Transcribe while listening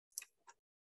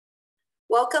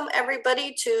Welcome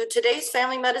everybody to today's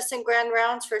Family Medicine Grand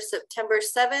Rounds for September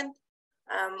 7th.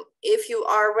 If you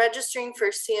are registering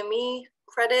for CME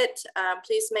credit,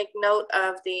 please make note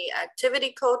of the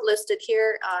activity code listed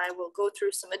here. I will go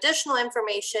through some additional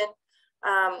information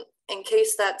in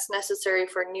case that's necessary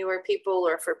for newer people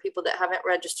or for people that haven't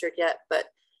registered yet. But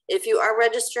if you are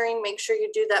registering, make sure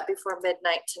you do that before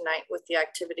midnight tonight with the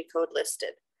activity code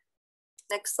listed.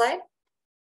 Next slide.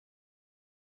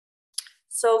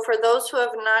 So for those who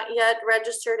have not yet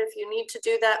registered, if you need to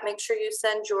do that, make sure you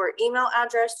send your email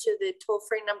address to the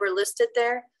toll-free number listed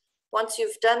there. Once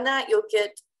you've done that, you'll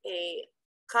get a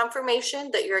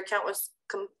confirmation that your account was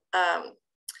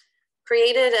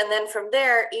created. And then from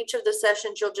there, each of the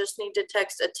sessions, you'll just need to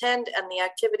text attend and the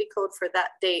activity code for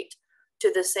that date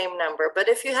to the same number. But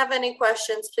if you have any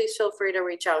questions, please feel free to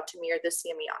reach out to me or the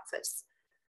CME office.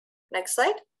 Next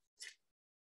slide.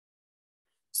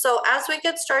 So as we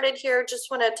get started here, just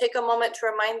want to take a moment to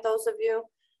remind those of you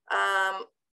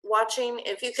watching,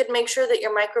 if you could make sure that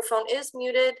your microphone is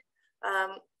muted,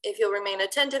 if you'll remain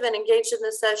attentive and engaged in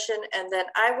the session. And then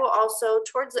I will also,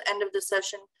 towards the end of the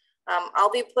session,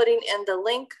 I'll be putting in the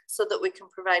link so that we can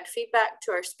provide feedback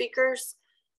to our speakers.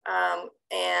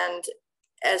 And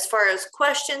as far as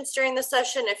questions during the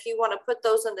session, if you want to put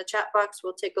those in the chat box,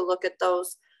 we'll take a look at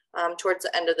those towards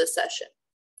the end of the session.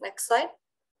 Next slide.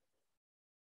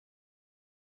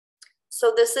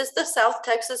 So this is the South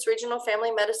Texas Regional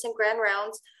Family Medicine Grand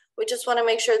Rounds. We just want to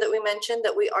make sure that we mention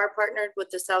that we are partnered with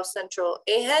the South Central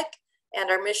AHEC and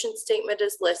our mission statement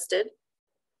is listed.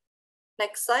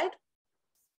 Next slide.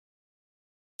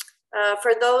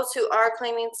 For those who are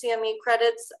claiming CME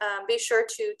credits, be sure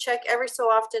to check every so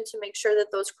often to make sure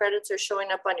that those credits are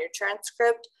showing up on your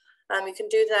transcript. You can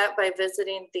do that by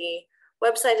visiting the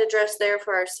website address there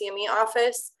for our CME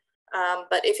office.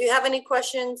 But if you have any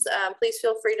questions, please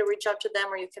feel free to reach out to them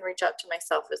or you can reach out to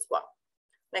myself as well.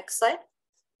 Next slide.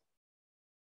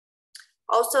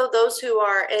 Also, those who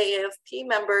are AAFP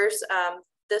members,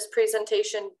 this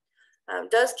presentation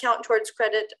does count towards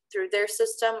credit through their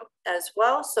system as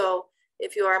well. So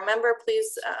if you are a member,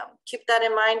 please keep that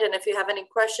in mind. And if you have any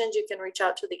questions, you can reach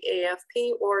out to the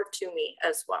AAFP or to me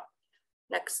as well.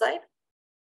 Next slide.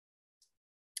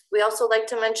 We also like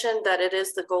to mention that it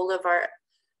is the goal of our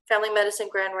Family Medicine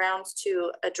Grand Rounds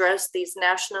to address these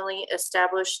nationally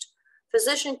established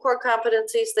physician core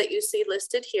competencies that you see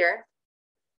listed here.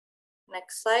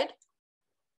 Next slide.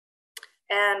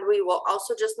 And we will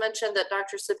also just mention that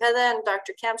Dr. Cepeda and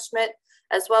Dr. Kampschmidt,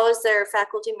 as well as their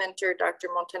faculty mentor, Dr.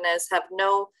 Montanez, have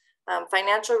no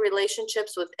financial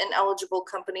relationships with ineligible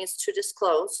companies to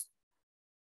disclose.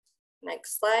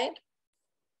 Next slide.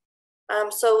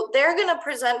 So they're going to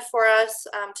present for us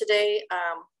today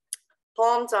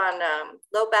poems on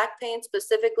low back pain,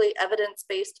 specifically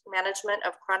evidence-based management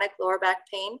of chronic lower back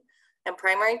pain and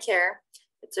primary care.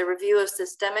 It's a review of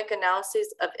systemic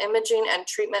analyses of imaging and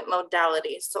treatment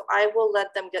modalities. So I will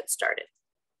let them get started.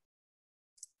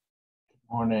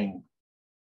 Good morning.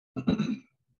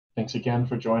 Thanks again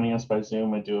for joining us by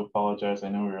Zoom. I do apologize. I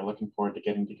know we were looking forward to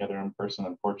getting together in person.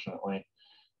 Unfortunately,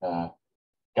 got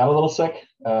a little sick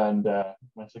and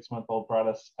my 6-month-old brought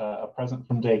us a present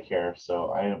from daycare.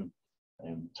 So I am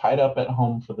tied up at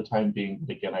home for the time being,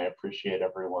 but again, I appreciate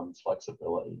everyone's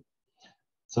flexibility.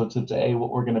 So today, what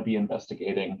we're going to be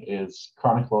investigating is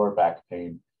chronic lower back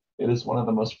pain. It is one of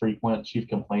the most frequent chief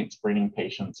complaints bringing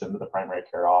patients into the primary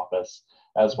care office,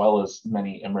 as well as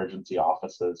many emergency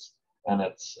offices. And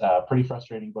it's pretty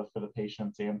frustrating both for the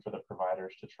patients and for the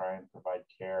providers to try and provide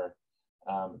care.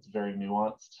 It's very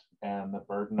nuanced, and the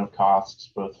burden of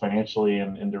costs, both financially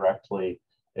and indirectly,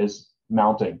 is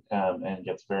mounting and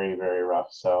gets very, very rough.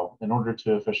 So in order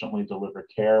to efficiently deliver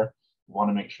care, we want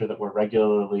to make sure that we're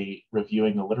regularly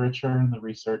reviewing the literature and the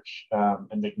research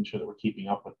and making sure that we're keeping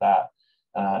up with that.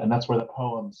 And that's where the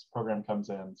POEMS program comes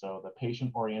in. So the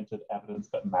patient-oriented evidence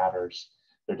that matters.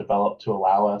 They're developed to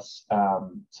allow us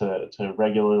to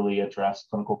regularly address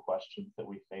clinical questions that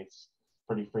we face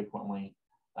pretty frequently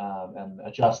and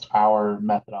adjust our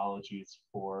methodologies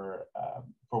for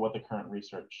what the current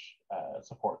research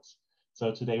supports. So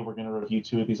today we're going to review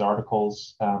 2 of these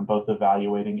articles, both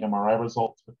evaluating MRI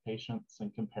results with patients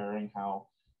and comparing how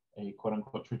a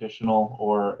quote-unquote traditional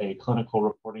or a clinical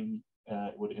reporting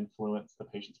would influence the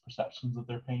patient's perceptions of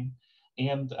their pain,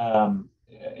 and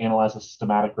analyze a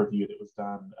systematic review that was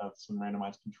done of some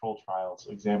randomized control trials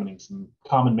examining some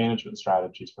common management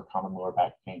strategies for common lower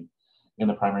back pain in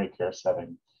the primary care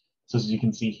setting. So as you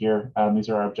can see here, these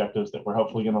are our objectives that we're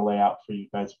hopefully going to lay out for you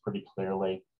guys pretty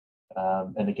clearly.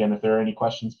 And again, if there are any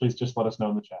questions, please just let us know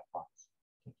in the chat box.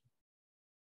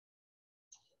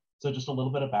 So just a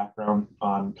little bit of background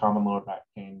on common lower back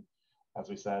pain. As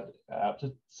we said, up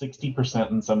to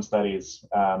 60% in some studies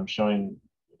showing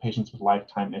patients with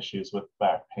lifetime issues with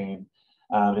back pain.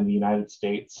 In the United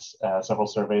States, several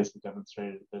surveys have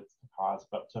demonstrated that it's the cause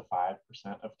of up to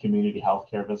 5% of community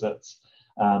healthcare visits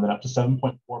and up to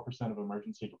 7.4% of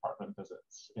emergency department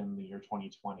visits in the year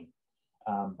 2020.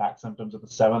 Back symptoms are the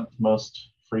 7th most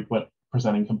frequent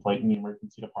presenting complaint in the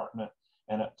emergency department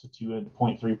and up to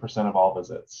 2.3% of all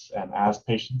visits. And as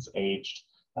patients aged,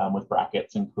 with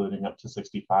brackets including up to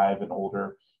 65 and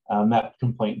older, that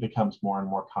complaint becomes more and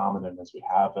more common. And as we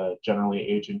have a generally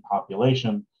aging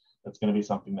population, that's going to be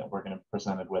something that we're going to be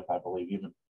presented with, I believe,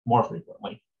 even more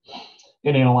frequently.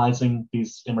 In analyzing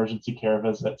these emergency care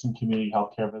visits and community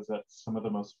healthcare visits, some of the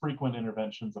most frequent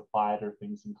interventions applied are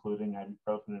things including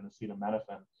ibuprofen and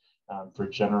acetaminophen for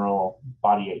general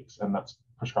body aches, and that's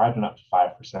prescribed in up to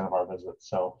 5% of our visits.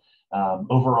 So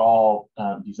overall,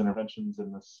 these interventions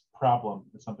in this problem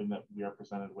is something that we are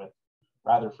presented with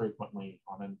rather frequently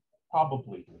on a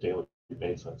probably daily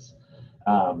basis.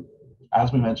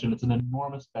 As we mentioned, it's an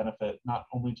enormous benefit, not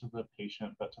only to the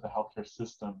patient, but to the healthcare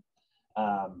system,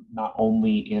 not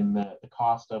only in the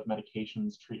cost of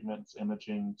medications, treatments,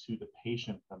 imaging to the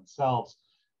patient themselves,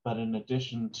 but in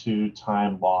addition to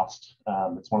time lost.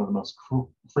 It's one of the most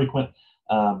frequent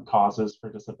causes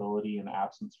for disability and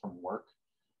absence from work.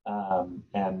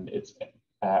 And it's,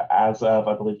 as of,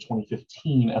 I believe,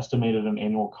 2015, estimated an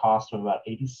annual cost of about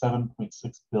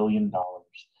 $87.6 billion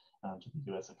to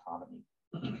the US economy.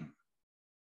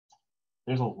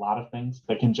 There's a lot of things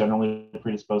that can generally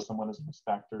predispose someone as a risk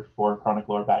factor for chronic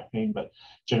lower back pain, but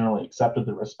generally accepted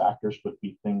the risk factors would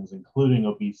be things including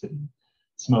obesity,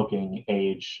 smoking,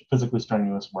 age, physically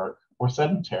strenuous work, or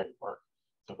sedentary work.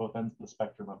 So both ends of the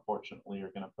spectrum, unfortunately,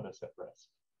 are going to put us at risk.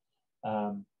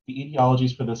 The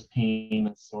etiologies for this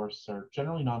pain source are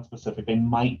generally nonspecific. They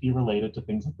might be related to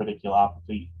things like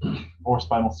radiculopathy or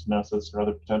spinal stenosis or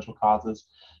other potential causes,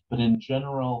 but in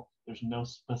general, there's no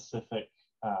specific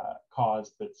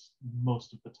cause that's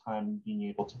most of the time being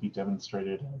able to be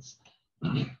demonstrated as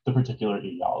the particular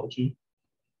etiology.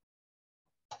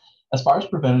 As far as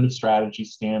preventative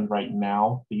strategies stand right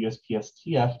now, the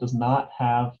USPSTF does not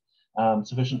have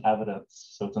sufficient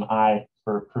evidence. So it's an I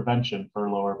for prevention for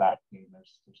lower back pain.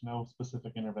 There's no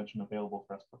specific intervention available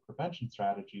for us for prevention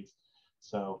strategies.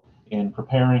 So in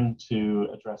preparing to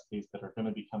address these that are going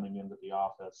to be coming into the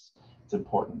office, it's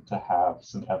important to have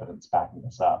some evidence backing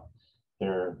this up.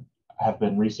 There have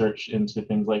been research into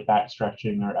things like back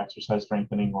stretching or exercise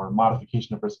strengthening or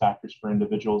modification of risk factors for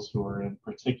individuals who are in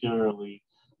particularly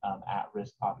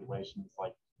at-risk populations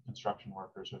like construction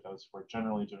workers or those who are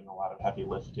generally doing a lot of heavy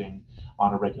lifting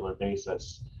on a regular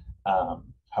basis.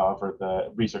 However,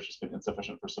 the research has been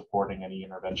insufficient for supporting any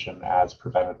intervention as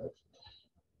preventative.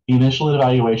 The initial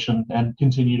evaluation and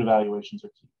continued evaluations are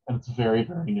key, and it's very,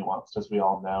 very nuanced, as we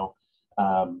all know.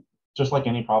 Just like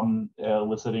any problem,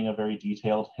 eliciting a very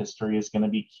detailed history is going to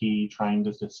be key, trying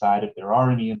to decide if there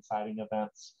are any inciting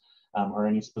events or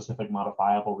any specific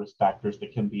modifiable risk factors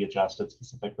that can be adjusted,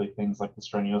 specifically things like the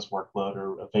strenuous workload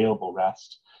or available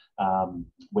rest,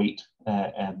 weight,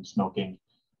 and smoking.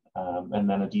 And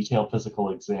then a detailed physical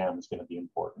exam is going to be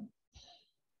important.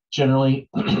 Generally,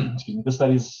 the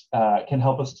studies can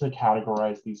help us to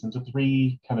categorize these into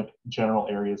three kind of general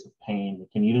areas of pain. It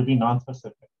can either be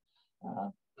nonspecific.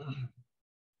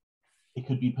 It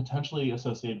could be potentially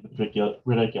associated with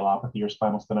radiculopathy or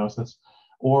spinal stenosis,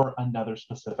 or another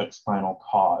specific spinal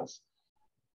cause.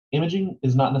 Imaging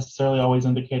is not necessarily always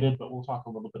indicated, but we'll talk a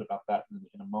little bit about that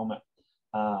in a moment.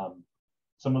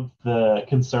 Some of the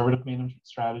conservative management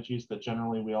strategies that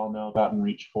generally we all know about and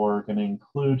reach for are going to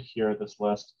include here this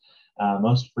list.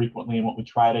 Most frequently, and what we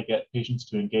try to get patients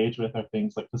to engage with are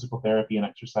things like physical therapy and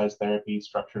exercise therapy,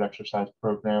 structured exercise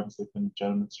programs that have been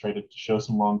demonstrated to show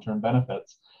some long-term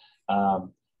benefits.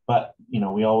 But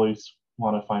we always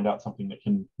want to find out something that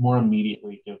can more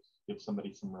immediately give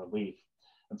somebody some relief.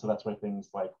 And so that's where things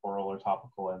like oral or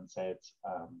topical NSAIDs,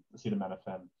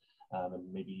 acetaminophen,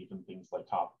 and maybe even things like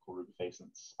topical rubefacin,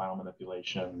 spinal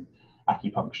manipulation,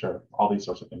 acupuncture, all these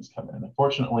sorts of things come in.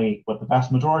 Unfortunately, what the vast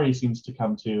majority seems to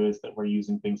come to is that we're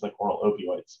using things like oral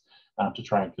opioids to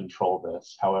try and control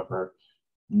this. However,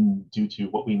 due to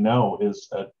what we know is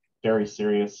a very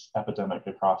serious epidemic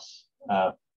across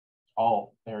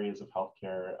all areas of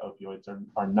healthcare, opioids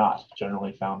are not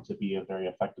generally found to be a very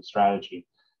effective strategy.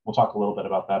 We'll talk a little bit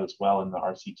about that as well in the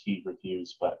RCT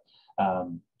reviews, but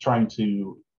trying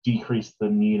to decrease the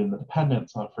need and the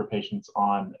dependence for patients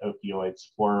on opioids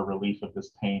for relief of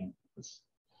this pain is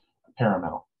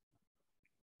paramount.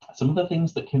 some of the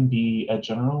things that can be a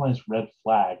generalized red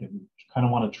flag and kind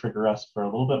of want to trigger us for a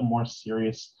little bit more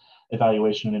serious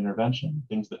evaluation and intervention,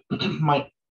 things that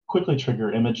might quickly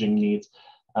trigger imaging needs,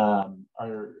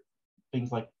 are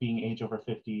things like being age over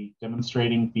 50,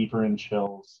 demonstrating fever and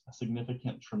chills, a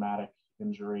significant traumatic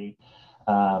injury,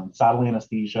 saddle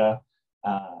anesthesia,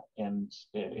 and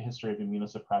a history of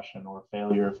immunosuppression or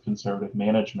failure of conservative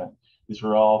management. These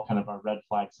are all kind of our red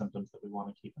flag symptoms that we want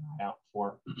to keep an eye out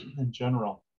for in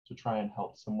general to try and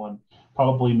help someone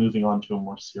probably moving on to a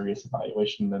more serious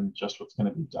evaluation than just what's going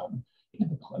to be done in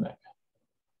the clinic.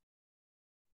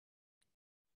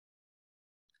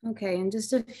 Okay, and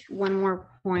just one more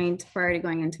point prior to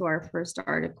going into our first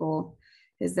article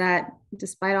is that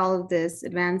despite all of this,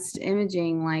 advanced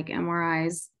imaging like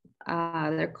MRIs,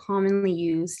 they're commonly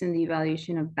used in the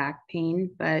evaluation of back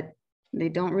pain, but they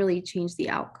don't really change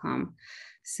the outcome.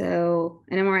 So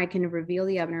an MRI can reveal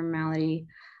the abnormality,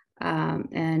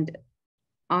 and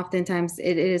oftentimes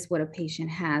it is what a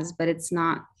patient has, but it's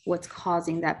not what's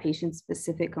causing that patient's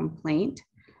specific complaint.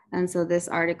 And so this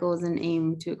article is an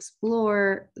aim to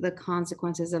explore the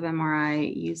consequences of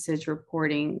MRI usage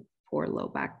reporting for low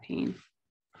back pain.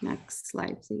 Next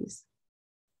slide, please.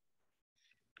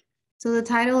 So the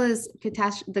title is the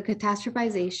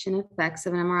catastrophization effects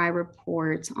of an MRI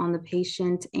report on the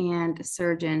patient and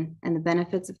surgeon and the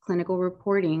benefits of clinical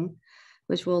reporting,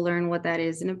 which we'll learn what that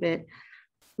is in a bit,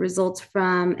 results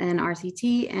from an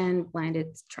RCT and blinded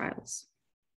trials.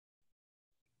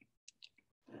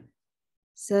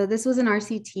 So this was an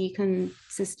RCT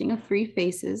consisting of 3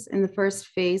 phases. In the first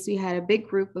phase, we had a big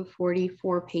group of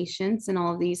 44 patients, and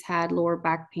all of these had lower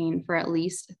back pain for at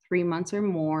least 3 months or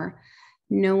more.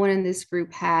 No one in this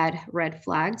group had red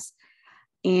flags,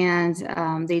 and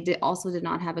they also did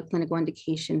not have a clinical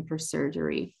indication for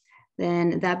surgery.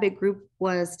 Then that big group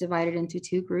was divided into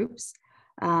 2 groups.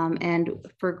 And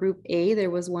for group A,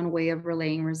 there was one way of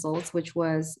relaying results, which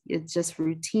was it's just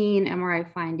routine MRI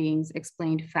findings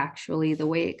explained factually. The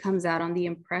way it comes out on the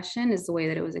impression is the way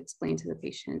that it was explained to the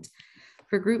patient.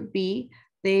 For group B,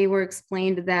 they were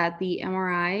explained that the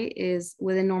MRI is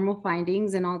within normal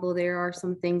findings, and although there are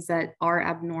some things that are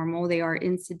abnormal, they are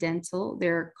incidental.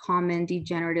 They're common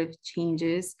degenerative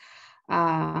changes,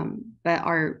 but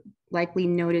are likely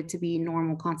noted to be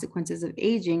normal consequences of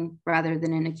aging rather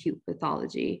than an acute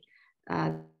pathology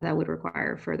that would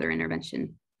require further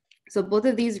intervention. So both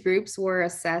of these groups were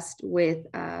assessed with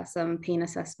some pain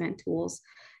assessment tools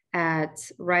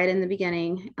right in the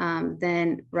beginning,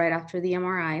 then right after the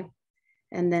MRI,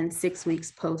 and then 6 weeks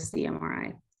post the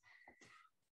MRI.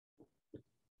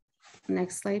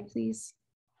 Next slide, please.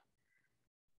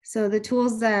 So the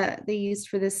tools that they used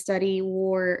for this study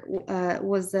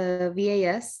was the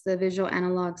VAS, the Visual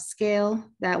Analog Scale,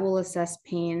 that will assess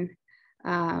pain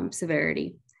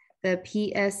severity. The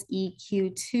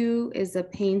PSEQ2 is a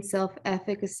pain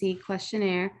self-efficacy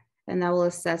questionnaire, and that will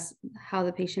assess how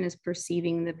the patient is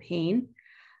perceiving the pain.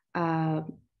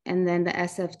 And then the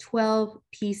SF12,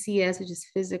 PCS, which is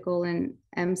physical, and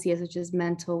MCS, which is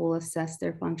mental, will assess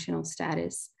their functional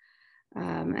status.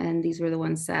 And these were the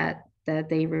ones that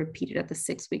they repeated at the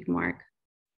 6-week mark.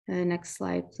 Next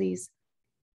slide, please.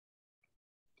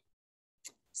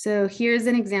 So here's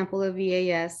an example of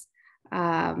VAS.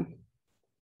 And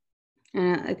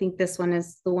I think this one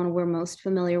is the one we're most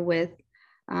familiar with.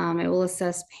 It will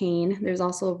assess pain. There's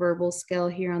also a verbal scale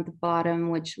here on the bottom,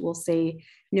 which will say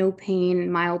no pain,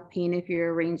 mild pain if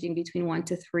you're ranging between 1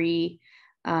 to 3.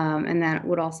 And that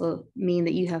would also mean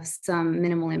that you have some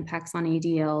minimal impacts on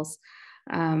ADLs.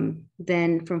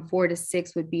 Then from 4 to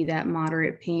 6 would be that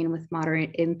moderate pain with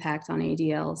moderate impact on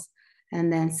ADLs.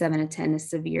 And then 7 to 10 is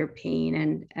severe pain,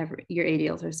 and your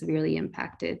ADLs are severely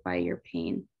impacted by your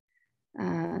pain.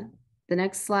 The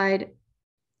next slide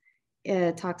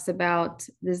talks about,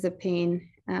 this is a pain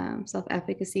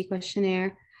self-efficacy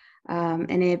questionnaire.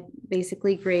 And it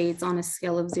basically grades on a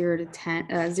scale of 0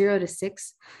 to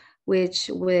 6, which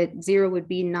 0 would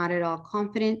be not at all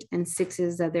confident, and 6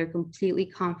 is that they're completely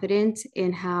confident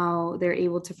in how they're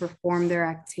able to perform their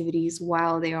activities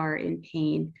while they are in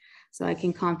pain. So I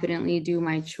can confidently do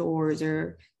my chores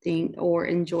or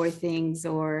enjoy things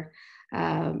or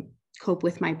cope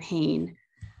with my pain.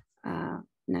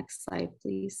 Next slide,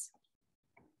 please.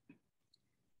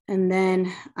 And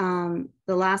then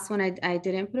the last one, I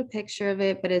didn't put a picture of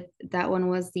it, but that one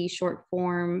was the short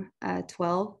form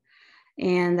 12.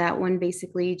 And that one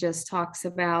basically just talks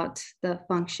about the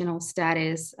functional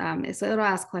status. So it'll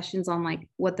ask questions on like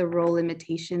what the role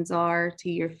limitations are to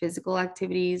your physical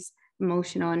activities,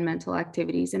 emotional and mental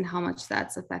activities, and how much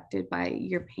that's affected by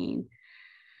your pain.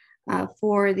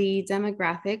 For the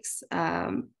demographics,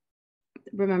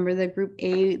 remember the group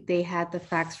A, they had the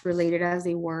facts related as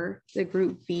they were. The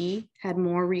group B had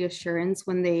more reassurance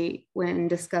when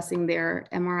discussing their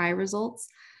MRI results.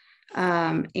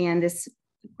 And this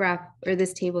graph or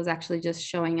this table is actually just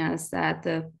showing us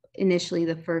that initially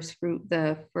the first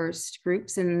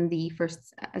groups and the first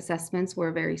assessments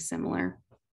were very similar.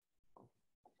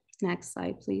 Next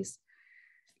slide, please.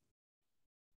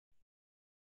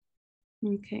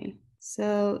 Okay,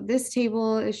 so this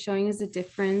table is showing us the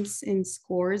difference in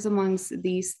scores amongst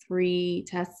these three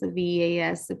tests, the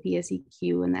VAS, the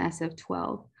PSEQ, and the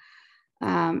SF-12.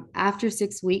 After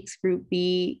 6 weeks, group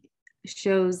B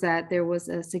shows that there was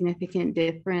a significant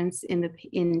difference in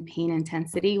pain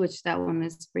intensity, which that one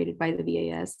is rated by the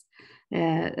VAS,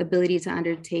 ability to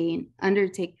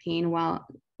undertake pain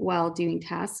while doing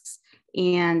tasks,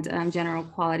 and general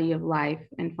quality of life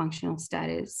and functional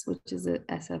status, which is a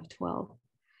SF-12.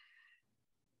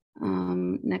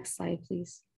 Next slide,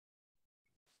 please.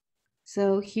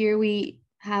 So here we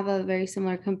have a very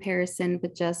similar comparison,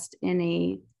 but just in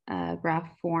a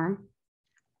graph form.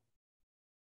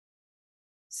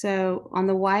 So on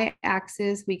the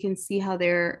y-axis, we can see how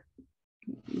they're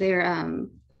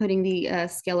putting the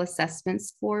scale assessment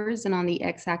scores, and on the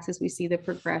x-axis, we see the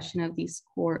progression of these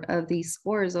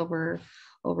scores over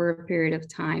a period of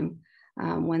time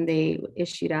when they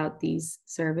issued out these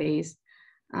surveys.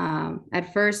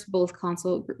 At first, both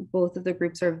of the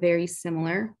groups are very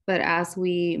similar, but as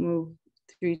we move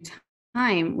through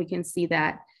time, we can see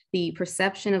that the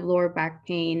perception of lower back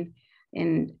pain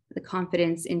and the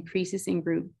confidence increases in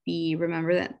group B.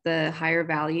 Remember that the higher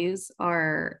values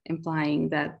are implying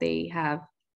that they have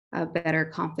a better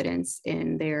confidence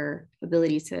in their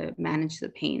ability to manage the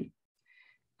pain.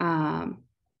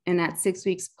 And at 6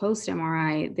 weeks post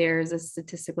MRI, there's a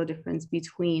statistical difference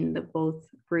between both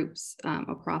groups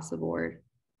across the board.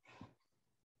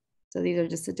 So these are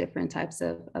just the different types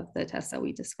of the tests that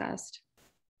we discussed.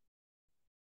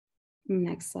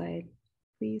 Next slide,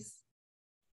 please.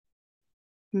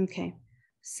 Okay,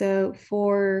 so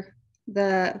for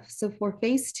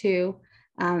phase 2,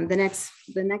 the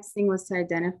next thing was to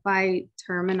identify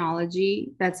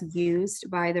terminology that's used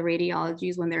by the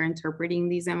radiologists when they're interpreting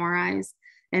these MRIs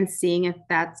and seeing if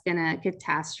that's going to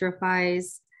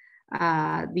catastrophize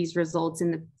these results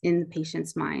in the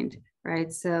patient's mind,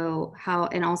 right? So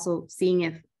and also seeing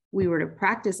if we were to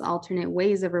practice alternate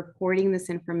ways of reporting this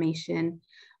information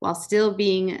while still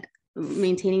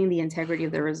maintaining the integrity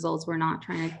of the results. We're not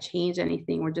trying to change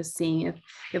anything. We're just seeing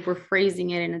if we're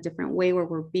phrasing it in a different way where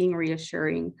we're being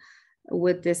reassuring,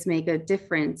 would this make a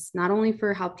difference, not only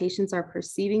for how patients are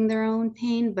perceiving their own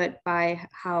pain, but by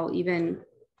how even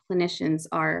clinicians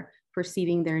are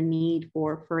perceiving their need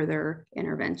for further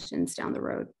interventions down the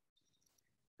road.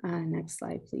 Next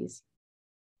slide, please.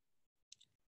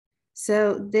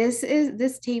 So this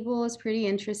table is pretty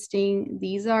interesting.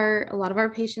 These are, a lot of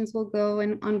our patients will go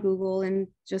on Google and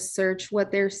just search what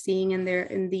they're seeing in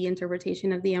the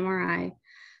interpretation of the MRI.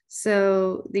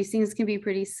 So these things can be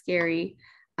pretty scary.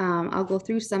 I'll go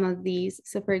through some of these.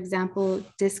 So for example,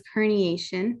 disc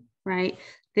herniation, right?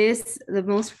 The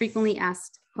most frequently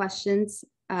asked questions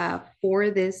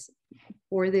for this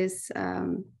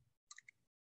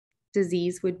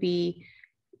disease would be,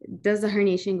 does the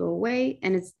herniation go away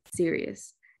and it's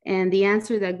serious? And the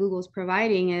answer that Google's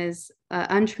providing is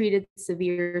untreated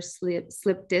severe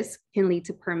slip disc can lead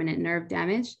to permanent nerve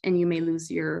damage and you may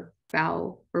lose your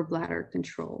bowel or bladder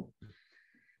control.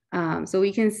 So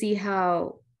we can see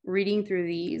how, reading through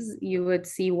these, you would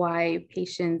see why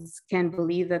patients can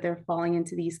believe that they're falling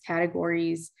into these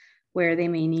categories where they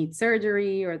may need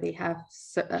surgery or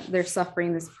they're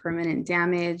suffering this permanent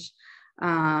damage.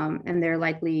 And they're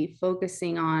likely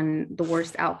focusing on the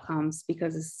worst outcomes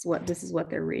because this is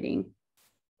what they're reading.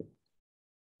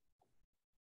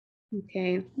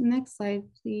 Okay, next slide,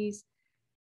 please.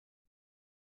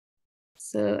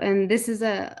 So, and this is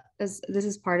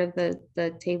part of the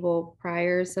table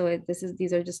prior. So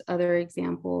these are just other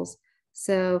examples.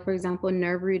 So, for example,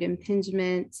 nerve root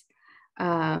impingement.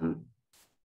 Means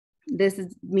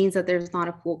that there's not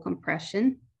a full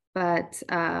compression, but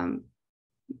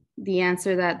the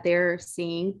answer that they're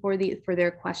seeing for their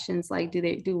questions, like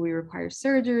do we require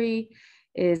surgery?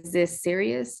 Is this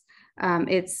serious?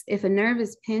 It's if a nerve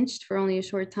is pinched for only a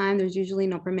short time, there's usually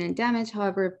no permanent damage.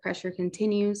 However, if pressure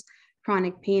continues,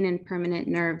 chronic pain and permanent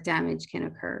nerve damage can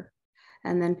occur.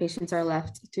 And then patients are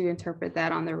left to interpret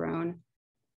that on their own,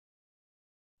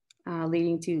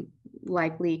 leading to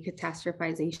likely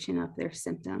catastrophization of their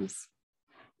symptoms.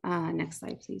 Next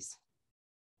slide, please.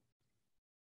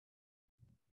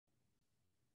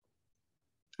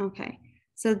 Okay,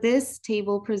 So this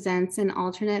table presents an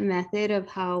alternate method of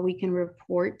how we can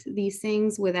report these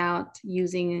things without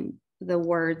using the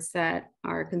words that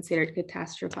are considered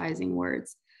catastrophizing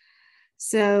words.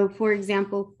 So for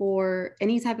example, for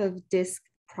any type of disc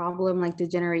problem like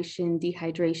degeneration,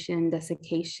 dehydration,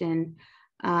 desiccation,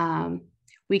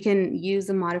 we can use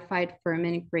a modified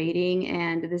Furman grading,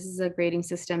 and this is a grading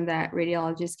system that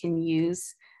radiologists can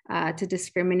use to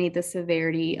discriminate the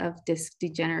severity of disc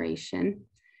degeneration.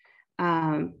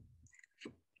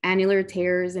 Annular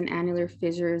tears and annular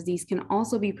fissures, these can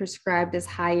also be prescribed as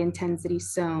high intensity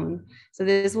sewn. So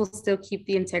this will still keep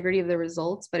the integrity of the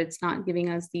results, but it's not giving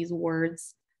us these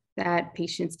words that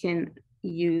patients can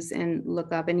use and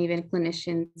look up, and even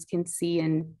clinicians can see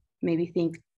and maybe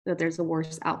think that there's a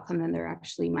worse outcome than there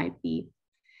actually might be.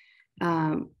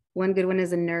 One good one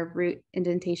is a nerve root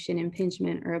indentation,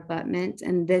 impingement, or abutment.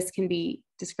 And this can be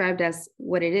described as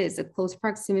what it is, a close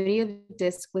proximity of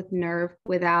disc with nerve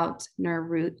without nerve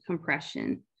root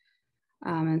compression.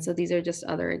 And so these are just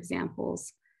other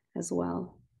examples as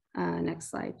well. Next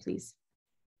slide, please.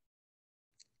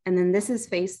 And then this is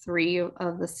phase 3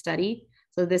 of the study.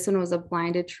 So this one was a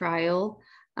blinded trial.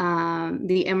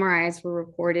 The MRIs were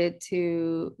reported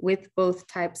with both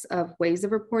types of ways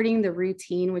of reporting: the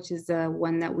routine, which is the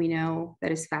one that we know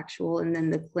that is factual, and then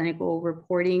the clinical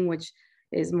reporting, which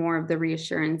is more of the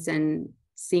reassurance and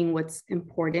seeing what's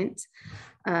important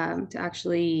to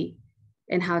actually,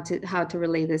 and how to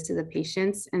relay this to the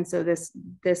patients. And so this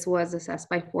was assessed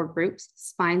by 4 groups: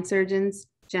 spine surgeons,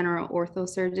 general ortho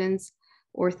surgeons,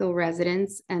 ortho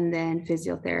residents, and then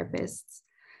physiotherapists.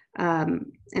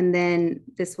 And then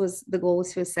the goal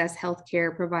was to assess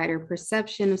healthcare provider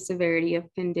perception of severity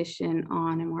of condition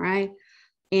on MRI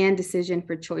and decision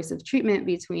for choice of treatment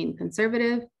between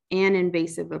conservative and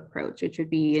invasive approach, which would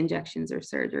be injections or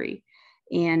surgery,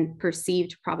 and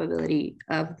perceived probability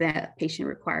of that patient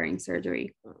requiring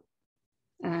surgery.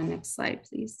 Next slide,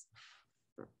 please.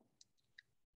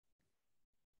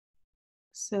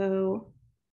 So,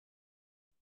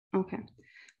 okay.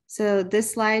 So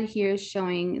this slide here is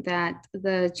showing that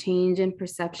the change in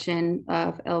perception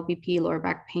of LBP, lower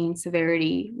back pain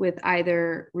severity, with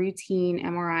either routine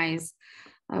MRIs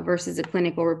versus a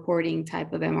clinical reporting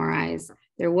type of MRIs.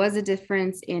 There was a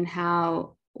difference in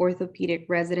how orthopedic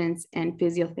residents and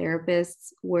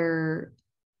physiotherapists were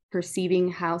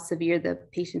perceiving how severe the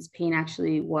patient's pain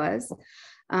actually was.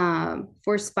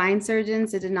 For spine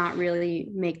surgeons, it did not really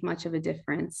make much of a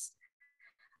difference.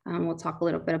 We'll talk a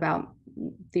little bit about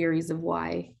theories of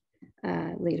why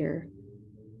later.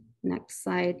 Next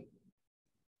slide.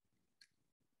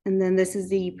 And then this is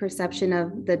the perception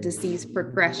of the disease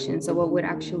progression. So what would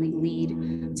actually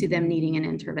lead to them needing an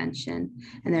intervention?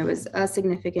 And there was a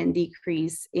significant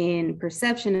decrease in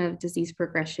perception of disease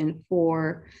progression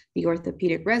for the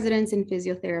orthopedic residents and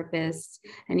physiotherapists,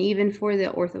 and even for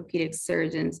the orthopedic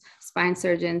surgeons. Spine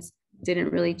surgeons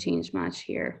didn't really change much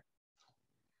here.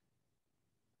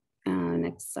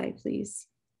 Next slide, please.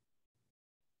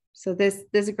 So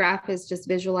this graph is just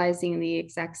visualizing the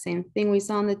exact same thing we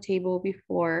saw on the table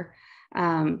before.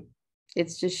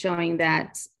 It's just showing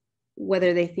that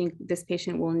whether they think this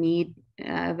patient will need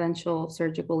eventual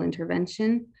surgical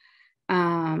intervention.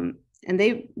 And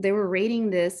they were rating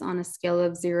this on a scale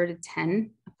of 0 to 10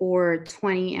 for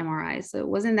 20 MRIs. So it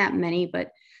wasn't that many,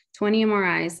 but 20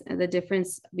 MRIs, the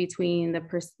difference between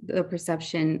the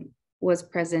perception was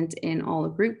present in all the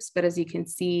groups, but as you can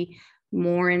see,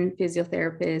 more in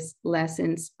physiotherapists, less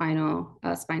in spine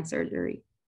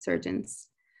surgeons.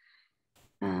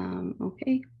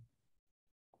 Okay.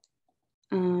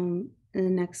 The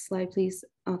next slide, please.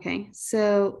 Okay,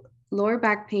 so lower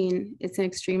back pain, it's an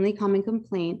extremely common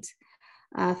complaint.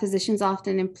 Physicians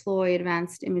often employ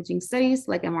advanced imaging studies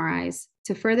like MRIs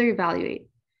to further evaluate,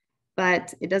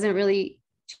 but it doesn't really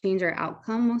change our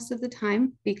outcome most of the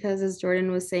time, because as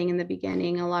Jordan was saying in the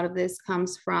beginning, a lot of this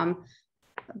comes from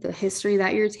the history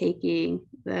that you're taking,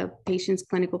 the patient's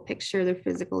clinical picture, their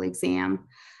physical exam,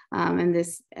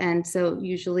 and so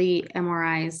usually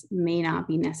MRIs may not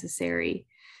be necessary.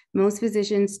 Most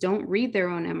physicians don't read their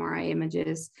own MRI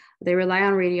images. They rely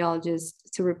on radiologists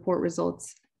to report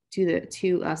results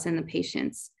to us and the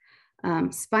patients.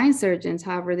 Spine surgeons,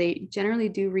 however, they generally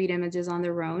do read images on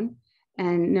their own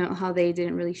and note how they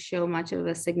didn't really show much of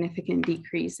a significant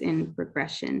decrease in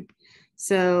progression.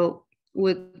 So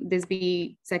would this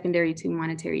be secondary to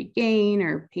monetary gain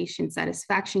or patient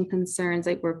satisfaction concerns,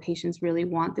 like where patients really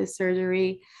want this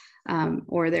surgery,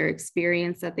 or their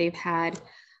experience that they've had?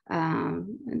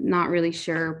 Not really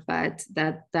sure, but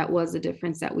that was a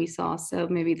difference that we saw. So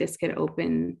maybe this could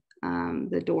open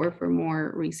the door for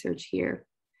more research here.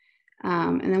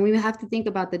 And then we have to think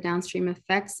about the downstream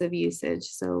effects of usage.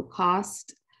 So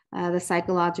cost, the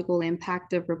psychological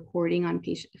impact of reporting on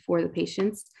for the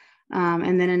patients,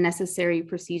 and then unnecessary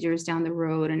procedures down the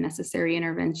road and necessary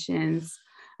interventions.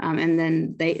 And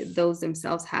then those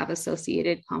themselves have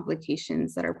associated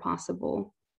complications that are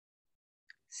possible.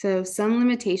 So some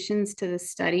limitations to the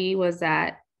study was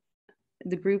that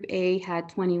the group A had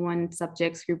 21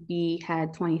 subjects, group B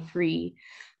had 23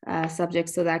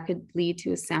 subjects, so that could lead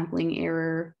to a sampling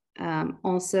error.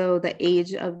 Also, the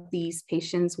age of these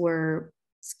patients were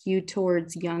skewed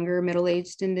towards younger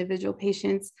middle-aged individual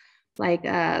patients, like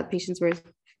patients were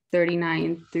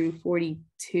 39 through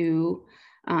 42,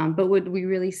 but would we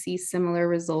really see similar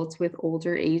results with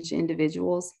older age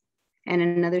individuals? And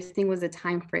another thing was the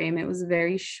time frame. It was a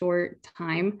very short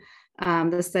time.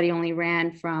 The study only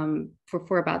ran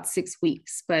for about 6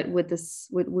 weeks, but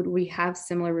would we have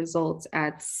similar results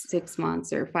at 6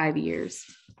 months or 5 years?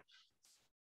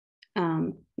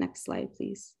 Next slide,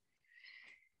 please.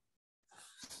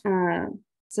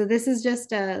 So this is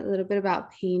just a little bit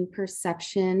about pain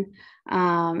perception.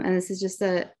 And this is just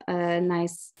a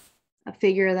nice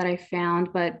figure that I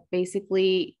found, but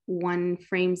basically one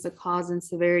frames the cause and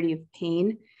severity of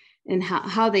pain, and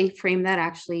how they frame that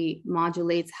actually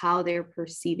modulates how they're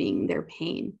perceiving their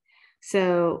pain.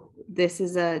 So this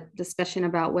is a discussion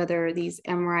about whether these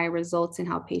MRI results and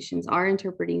how patients are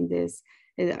interpreting this.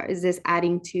 Is this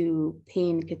adding to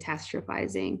pain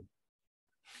catastrophizing?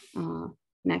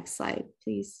 Next slide,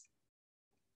 please.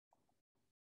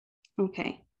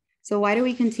 Okay, so why do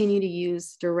we continue to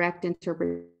use direct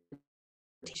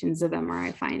interpretations of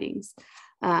MRI findings?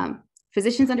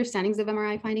 Physicians' understandings of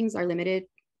MRI findings are limited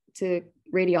to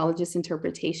radiologist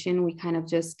interpretation. We kind of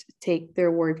just take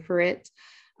their word for it.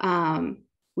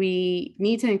 We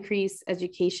need to increase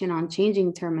education on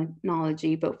changing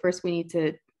terminology, but first we need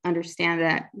to understand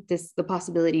that the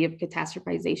possibility of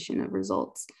catastrophization of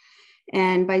results.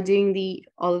 And by doing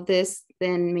all of this,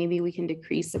 then maybe we can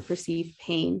decrease the perceived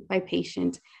pain by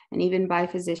patient and even by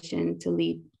physician to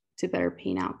lead to better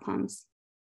pain outcomes.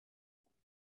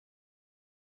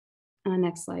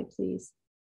 Next slide, please.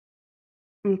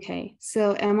 Okay,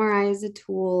 so MRI is a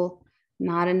tool,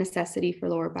 not a necessity for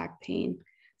lower back pain.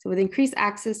 So with increased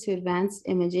access to advanced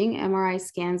imaging, MRI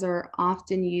scans are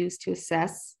often used to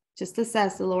assess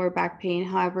the lower back pain.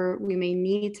 However, we may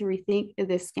need to rethink if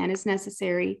this scan is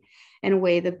necessary and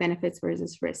weigh the benefits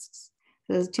versus risks.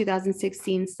 So the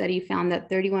 2016 study found that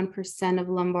 31% of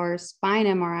lumbar spine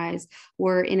MRIs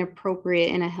were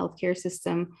inappropriate in a healthcare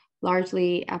system,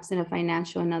 largely absent of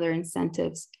financial and other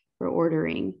incentives for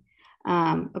ordering.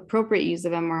 Appropriate use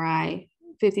of MRI,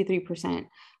 53%,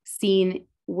 seen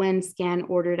when scan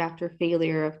ordered after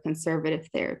failure of conservative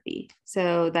therapy.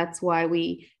 So that's why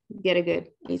we get a good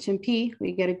H&P,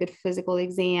 we get a good physical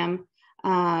exam,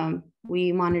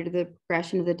 we monitor the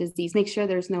progression of the disease, make sure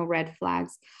there's no red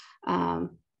flags. And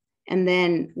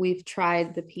then we've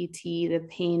tried the PT, the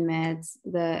pain meds,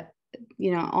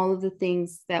 all of the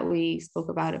things that we spoke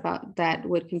about that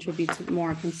would contribute to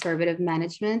more conservative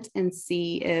management, and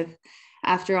see if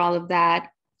after all of that,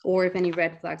 or if any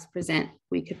red flags present,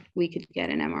 we could get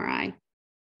an MRI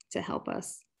to help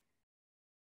us.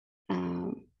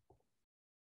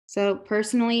 So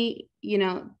personally,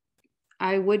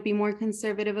 I would be more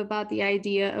conservative about the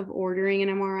idea of ordering an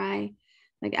MRI.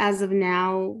 Like as of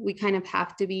now, we kind of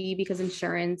have to be, because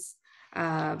insurances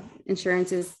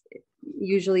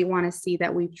usually want to see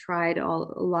that we've tried a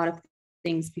lot of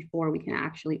things before we can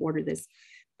actually order this.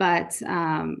 But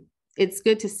it's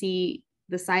good to see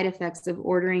the side effects of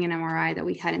ordering an MRI that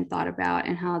we hadn't thought about,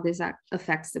 and how this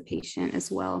affects the patient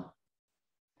as well.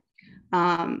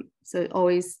 So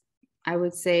always, I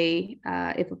would say,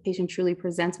 if a patient truly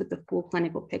presents with the full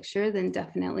clinical picture, then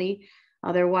definitely.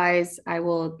 Otherwise, I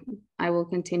will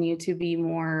continue to be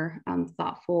more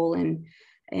thoughtful and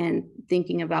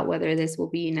thinking about whether this will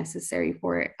be necessary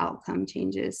for outcome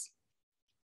changes.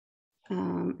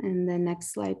 And then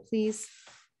next slide, please.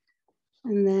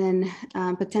 And then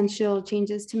potential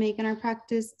changes to make in our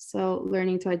practice. So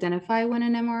learning to identify when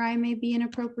an MRI may be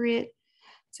inappropriate,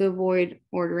 to avoid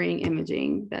ordering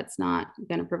imaging that's not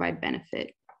going to provide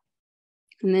benefit.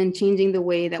 And then changing the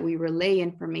way that we relay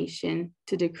information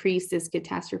to decrease this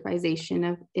catastrophization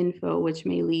of info, which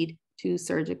may lead to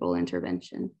surgical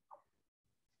intervention.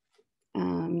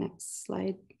 Next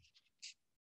slide.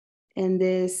 And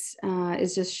this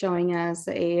is just showing us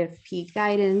the AAFP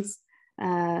guidance.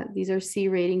 These are C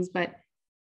ratings, but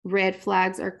red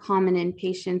flags are common in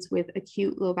patients with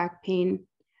acute low back pain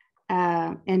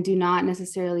and do not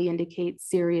necessarily indicate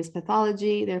serious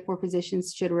pathology. Therefore,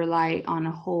 physicians should rely on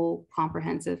a whole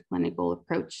comprehensive clinical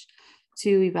approach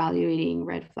 2, evaluating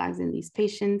red flags in these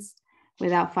patients.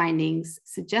 Without findings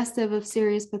suggestive of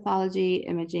serious pathology,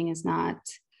 imaging is not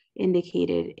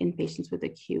indicated in patients with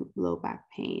acute low back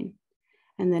pain.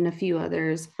 And then a few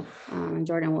others.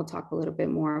 Jordan will talk a little bit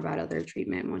more about other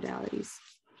treatment modalities.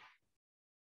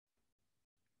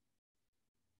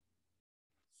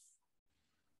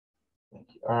 Thank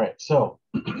you. All right, so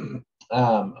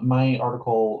my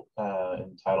article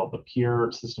entitled "The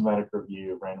Peer Systematic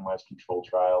Review of Randomized Controlled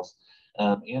Trials"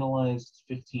 analyzed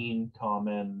 15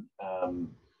 common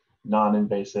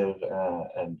non-invasive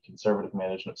and conservative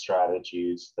management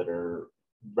strategies that are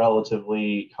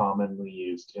relatively commonly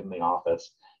used in the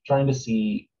office, trying to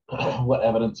see what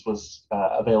evidence was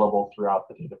available throughout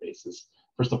the databases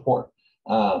for support.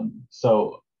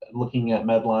 So looking at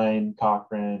Medline,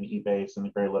 Cochrane, eBase, and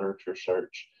the Gray Literature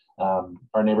Search,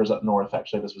 our neighbors up north,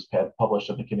 actually, this was published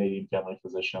in the Canadian Family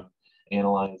Physician,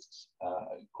 analyzed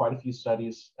quite a few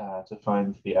studies to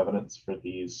find the evidence for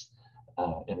these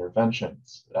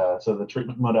interventions. So the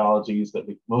treatment modalities that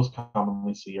we most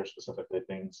commonly see are specifically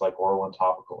things like oral and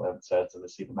topical NSAIDs and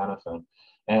acetaminophen,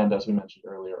 and as we mentioned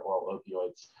earlier, oral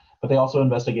opioids. But they also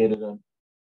investigated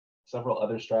several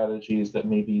other strategies that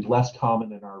may be less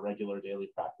common in our regular daily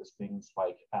practice, things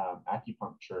like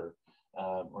acupuncture,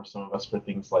 or some of us for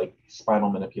things like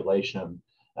spinal manipulation,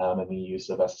 and the use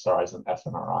of SSRIs and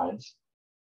SNRIs.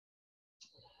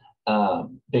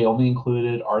 They only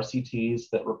included RCTs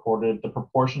that reported the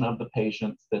proportion of the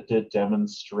patients that did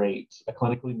demonstrate a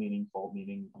clinically meaningful,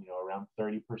 meaning around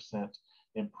 30%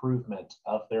 improvement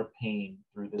of their pain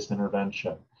through this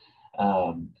intervention,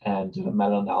 and did a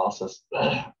meta-analysis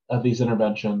of these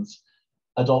interventions.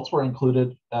 Adults were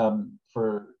included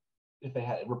for if they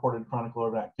had reported chronic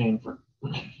lower back pain for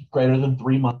greater than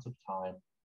 3 months of time,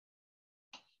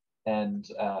 and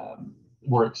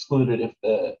were excluded if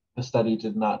the study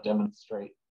did not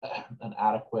demonstrate an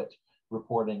adequate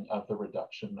reporting of the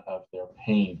reduction of their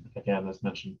pain. Again, as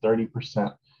mentioned,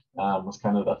 30% was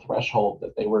kind of the threshold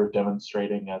that they were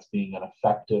demonstrating as being an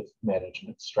effective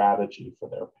management strategy for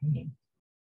their pain.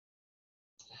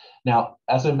 Now,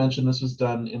 as I mentioned, this was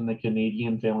done in the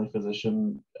Canadian Family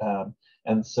Physician,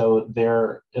 and so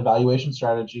their evaluation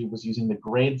strategy was using the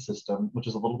grade system, which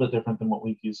is a little bit different than what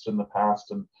we've used in the past,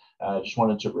 and just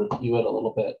wanted to review it a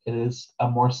little bit. It is a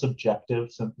more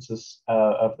subjective synthesis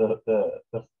of the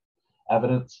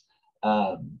evidence.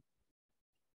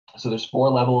 So there's 4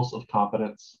 levels of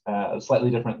competence, slightly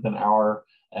different than our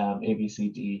A, B, C,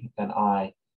 D, and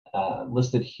I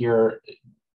listed here.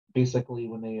 Basically,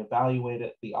 when they evaluate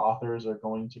it, the authors are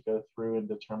going to go through and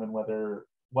determine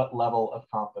what level of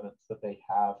confidence that they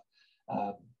have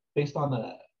based on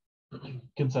the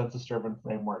consensus-driven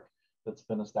framework that's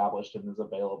been established and is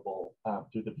available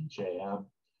through the BJM,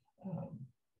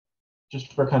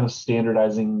 just for kind of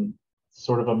standardizing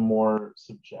sort of a more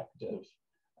subjective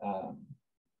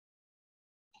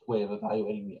way of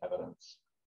evaluating the evidence.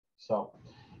 So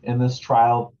in this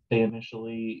trial, they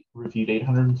initially reviewed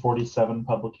 847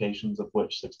 publications, of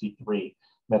which 63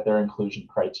 met their inclusion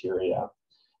criteria.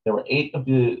 There were 8 of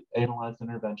the analyzed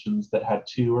interventions that had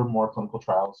 2 or more clinical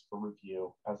trials for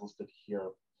review, as listed here.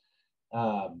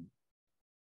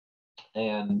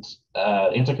 And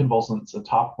anticonvulsants and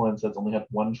topical NSAIDs only had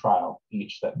 1 trial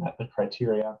each that met the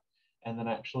criteria. And then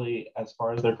actually, as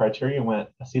far as their criteria went,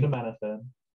 acetaminophen,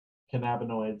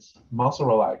 cannabinoids, muscle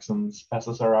relaxants,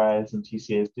 SSRIs, and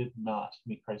TCAs did not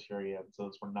meet criteria, and so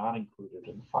those were not included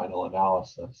in the final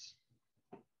analysis.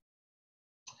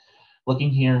 Looking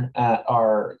here at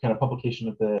our kind of publication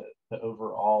of the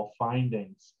overall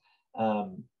findings,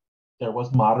 there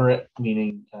was moderate,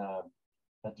 meaning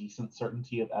a decent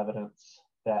certainty of evidence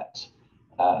that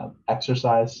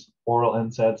exercise, oral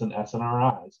NSAIDs, and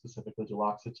SNRIs, specifically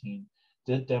duloxetine,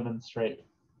 did demonstrate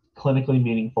clinically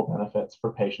meaningful benefits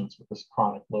for patients with this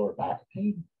chronic lower back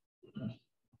pain.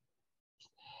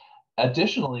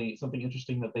 Additionally, something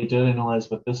interesting that they did analyze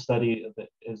with this study that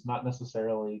is not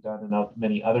necessarily done in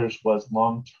many others was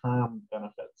long-term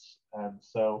benefits. And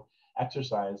so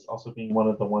exercise, also being one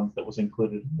of the ones that was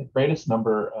included in the greatest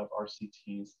number of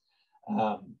RCTs,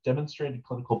 demonstrated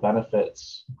clinical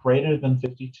benefits greater than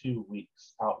 52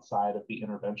 weeks outside of the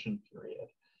intervention period.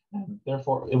 And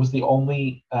therefore, it was the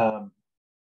only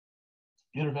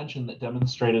intervention that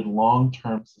demonstrated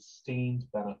long-term sustained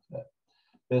benefit.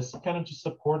 This kind of just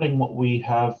supporting what we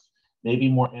have maybe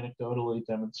more anecdotally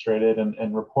demonstrated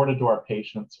and reported to our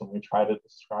patients when we try to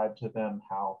describe to them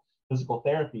how physical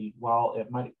therapy, while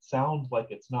it might sound like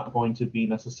it's not going to be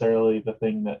necessarily the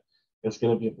thing that is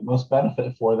going to be of the most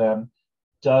benefit for them,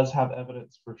 does have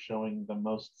evidence for showing the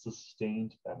most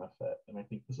sustained benefit. And I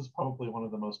think this is probably one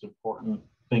of the most important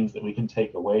things that we can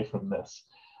take away from this,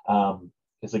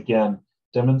 is again,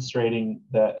 demonstrating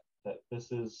that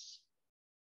this is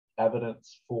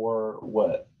evidence for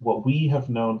what we have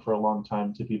known for a long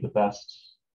time to be the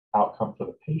best outcome for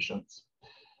the patients.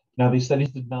 Now, these studies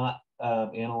did not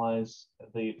analyze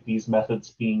these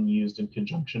methods being used in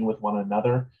conjunction with one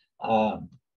another.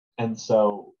 And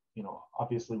so,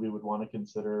 obviously we would want to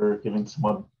consider giving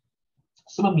someone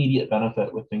some immediate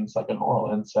benefit with things like an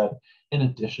oral NSAID in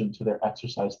addition to their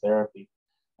exercise therapy.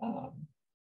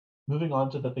 Moving on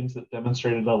to the things that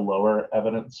demonstrated a lower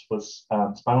evidence was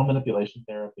spinal manipulation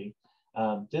therapy.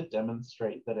 Did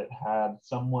demonstrate that it had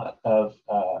somewhat of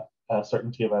a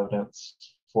certainty of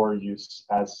evidence for use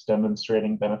as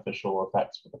demonstrating beneficial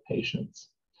effects for the patients.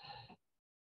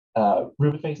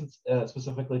 Rubefacin,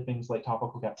 specifically things like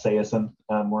topical capsaicin,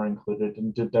 were included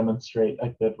and did demonstrate a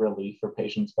good relief for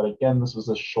patients. But again, this was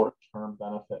a short-term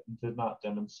benefit and did not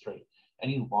demonstrate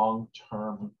any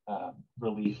long-term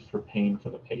relief for pain for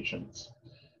the patients.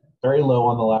 Very low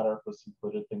on the ladder was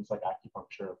included things like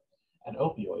acupuncture and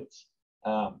opioids.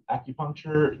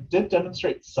 Acupuncture did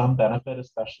demonstrate some benefit,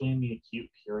 especially in the acute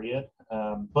period.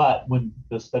 But when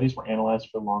the studies were analyzed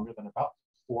for longer than about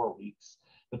 4 weeks,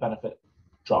 the benefit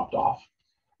dropped off.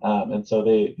 And so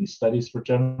these studies were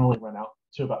generally run out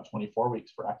to about 24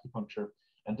 weeks for acupuncture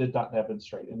and did not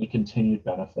demonstrate any continued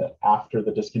benefit after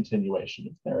the discontinuation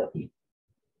of therapy.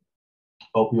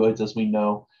 Opioids, as we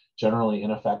know, generally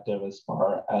ineffective as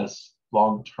far as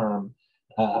long-term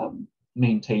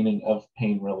maintaining of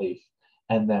pain relief.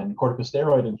 And then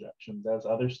corticosteroid injections, as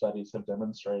other studies have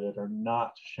demonstrated, are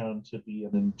not shown to be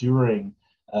an enduring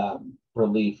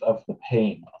relief of the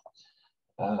pain.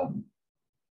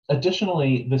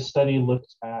 Additionally, this study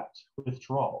looked at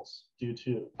withdrawals due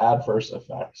to adverse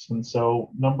effects. And so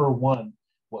number one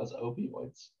was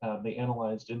opioids. They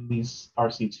analyzed in these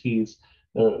RCTs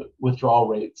the withdrawal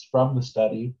rates from the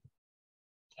study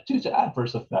due to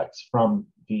adverse effects from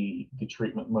the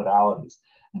treatment modalities.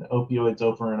 And opioids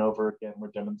over and over again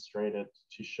were demonstrated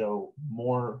to show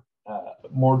more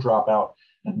dropout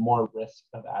and more risk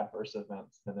of adverse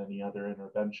events than any other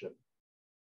intervention.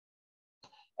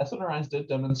 SNRIs did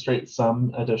demonstrate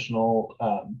some additional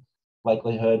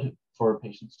likelihood for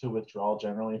patients to withdraw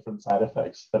generally from side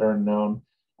effects that are known,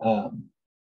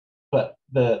 but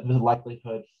the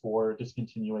likelihood for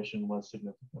discontinuation was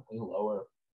significantly lower.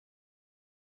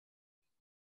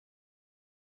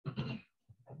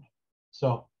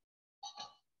 So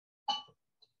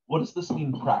what does this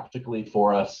mean practically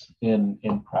for us in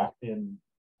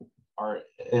our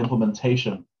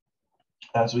implementation?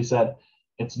 As we said,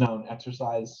 it's known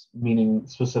exercise, meaning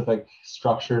specific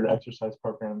structured exercise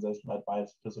programs as led by a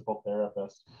physical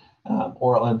therapist.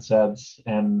 Oral NSAIDs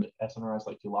and SNRIs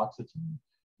like duloxetine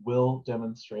will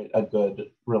demonstrate a good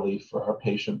relief for our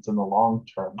patients in the long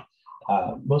term,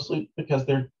 mostly because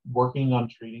they're working on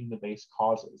treating the base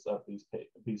causes of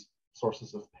these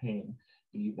sources of pain,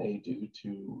 be they due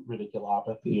to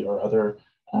radiculopathy or other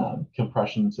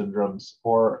compression syndromes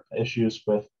or issues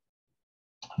with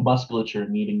musculature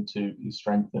needing to be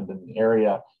strengthened in the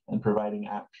area and providing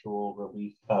actual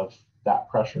relief of that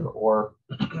pressure, or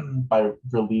by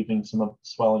relieving some of the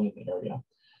swelling in the area.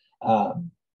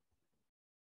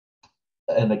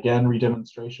 And again,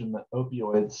 redemonstration that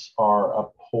opioids are a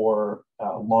poor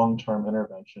long-term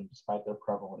intervention despite their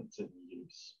prevalence in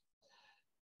use.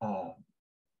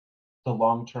 The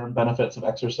long-term benefits of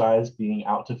exercise being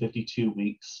out to 52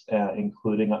 weeks,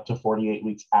 including up to 48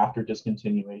 weeks after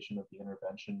discontinuation of the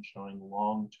intervention, showing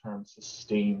long-term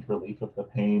sustained relief of the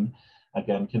pain,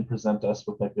 again, can present us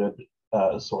with a good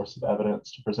source of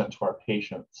evidence to present to our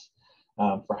patients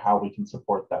for how we can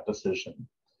support that decision.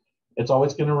 It's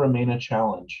always going to remain a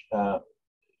challenge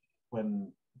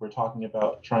when we're talking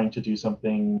about trying to do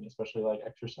something, especially like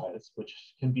exercise, which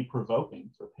can be provoking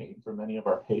for pain for many of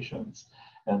our patients.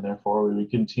 And therefore, we would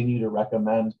continue to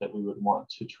recommend that we would want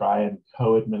to try and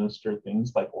co-administer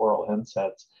things like oral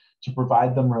NSAIDs to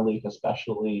provide them relief,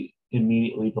 especially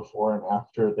immediately before and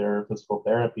after their physical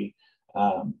therapy,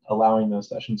 allowing those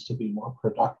sessions to be more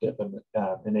productive and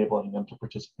enabling them to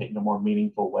participate in a more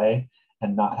meaningful way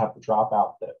and not have the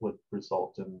dropout that would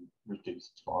result in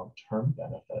reduced long-term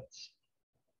benefits.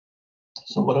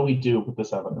 So what do we do with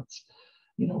this evidence?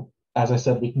 As I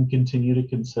said, we can continue to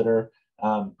consider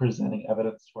presenting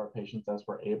evidence to our patients as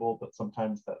we're able, but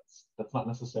sometimes that's not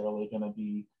necessarily going to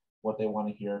be what they want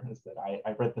to hear. Is that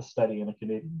I read this study in a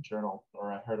Canadian journal,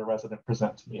 or I heard a resident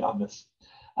present to me on this.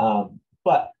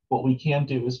 But what we can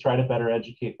do is try to better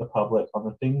educate the public on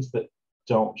the things that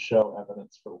don't show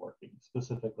evidence for working,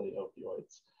 specifically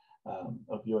opioids.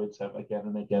 Opioids have again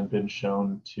and again been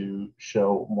shown to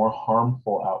show more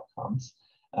harmful outcomes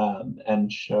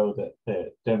and show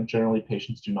that generally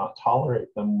patients do not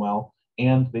tolerate them well,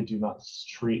 and they do not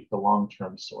treat the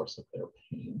long-term source of their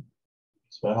pain.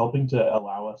 So helping to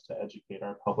allow us to educate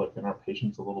our public and our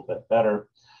patients a little bit better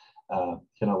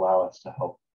can allow us to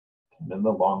help them in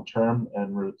the long term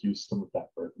and reduce some of that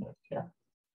burden of care.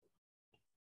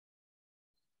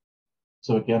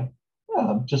 So again,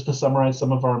 just to summarize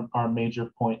some of our major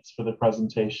points for the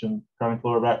presentation, chronic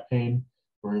lower back pain,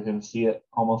 we're going to see it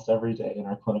almost every day in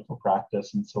our clinical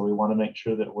practice. And so we want to make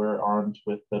sure that we're armed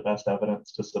with the best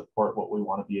evidence to support what we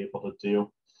want to be able to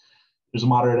do. There's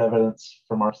moderate evidence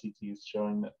from RCTs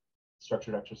showing that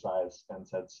structured exercise,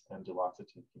 NSAIDs, and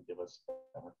duloxetine can give us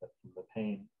benefit from the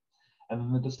pain. And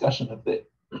then the discussion of the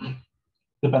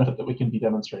benefit that we can be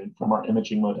demonstrated from our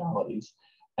imaging modalities,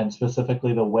 and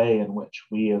specifically the way in which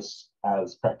we as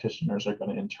practitioners are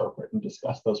going to interpret and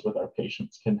discuss those with our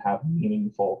patients can have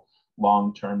meaningful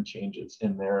long-term changes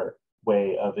in their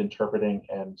way of interpreting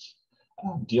and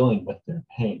dealing with their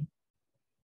pain.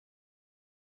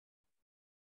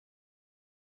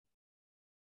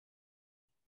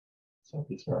 So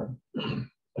these are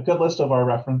a good list of our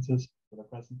references for the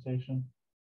presentation.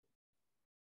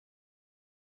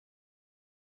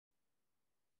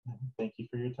 Thank you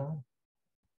for your time.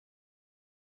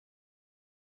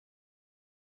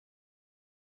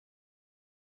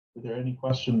 Are there any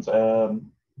questions?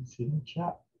 Let's see in the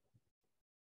chat.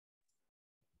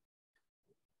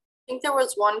 I think there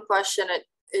was one question.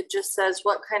 It just says,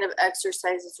 what kind of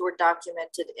exercises were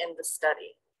documented in the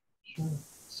study? Sure.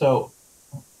 So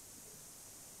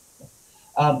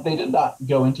they did not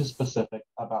go into specific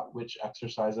about which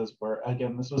exercises were.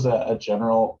 Again, this was a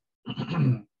general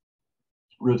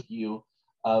review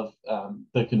of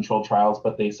the controlled trials,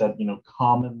 but they said,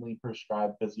 commonly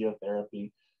prescribed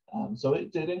physiotherapy. So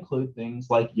it did include things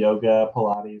like yoga,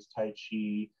 Pilates, Tai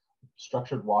Chi,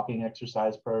 structured walking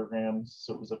exercise programs.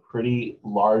 So it was a pretty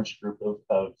large group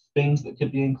of things that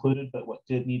could be included, but what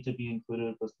did need to be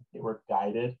included was that they were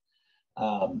guided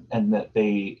and that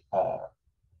they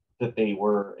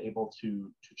were able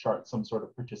to chart some sort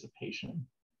of participation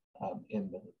in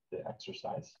the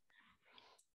exercise.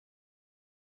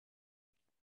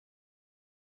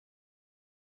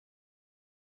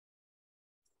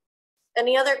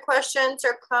 Any other questions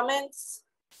or comments?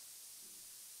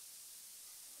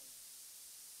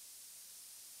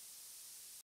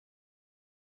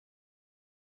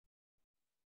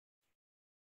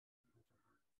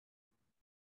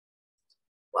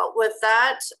 Well, with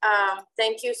that,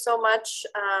 thank you so much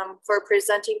for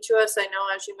presenting to us. I know,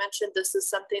 as you mentioned, this is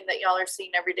something that y'all are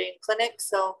seeing every day in clinic.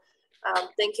 So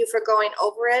thank you for going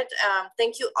over it.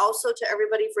 Thank you also to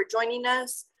everybody for joining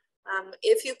us.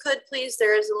 If you could, please,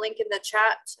 there is a link in the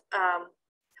chat.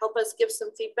 Help us give some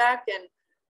feedback.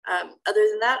 And other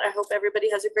than that, I hope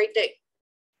everybody has a great day.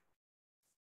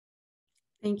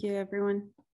 Thank you, everyone.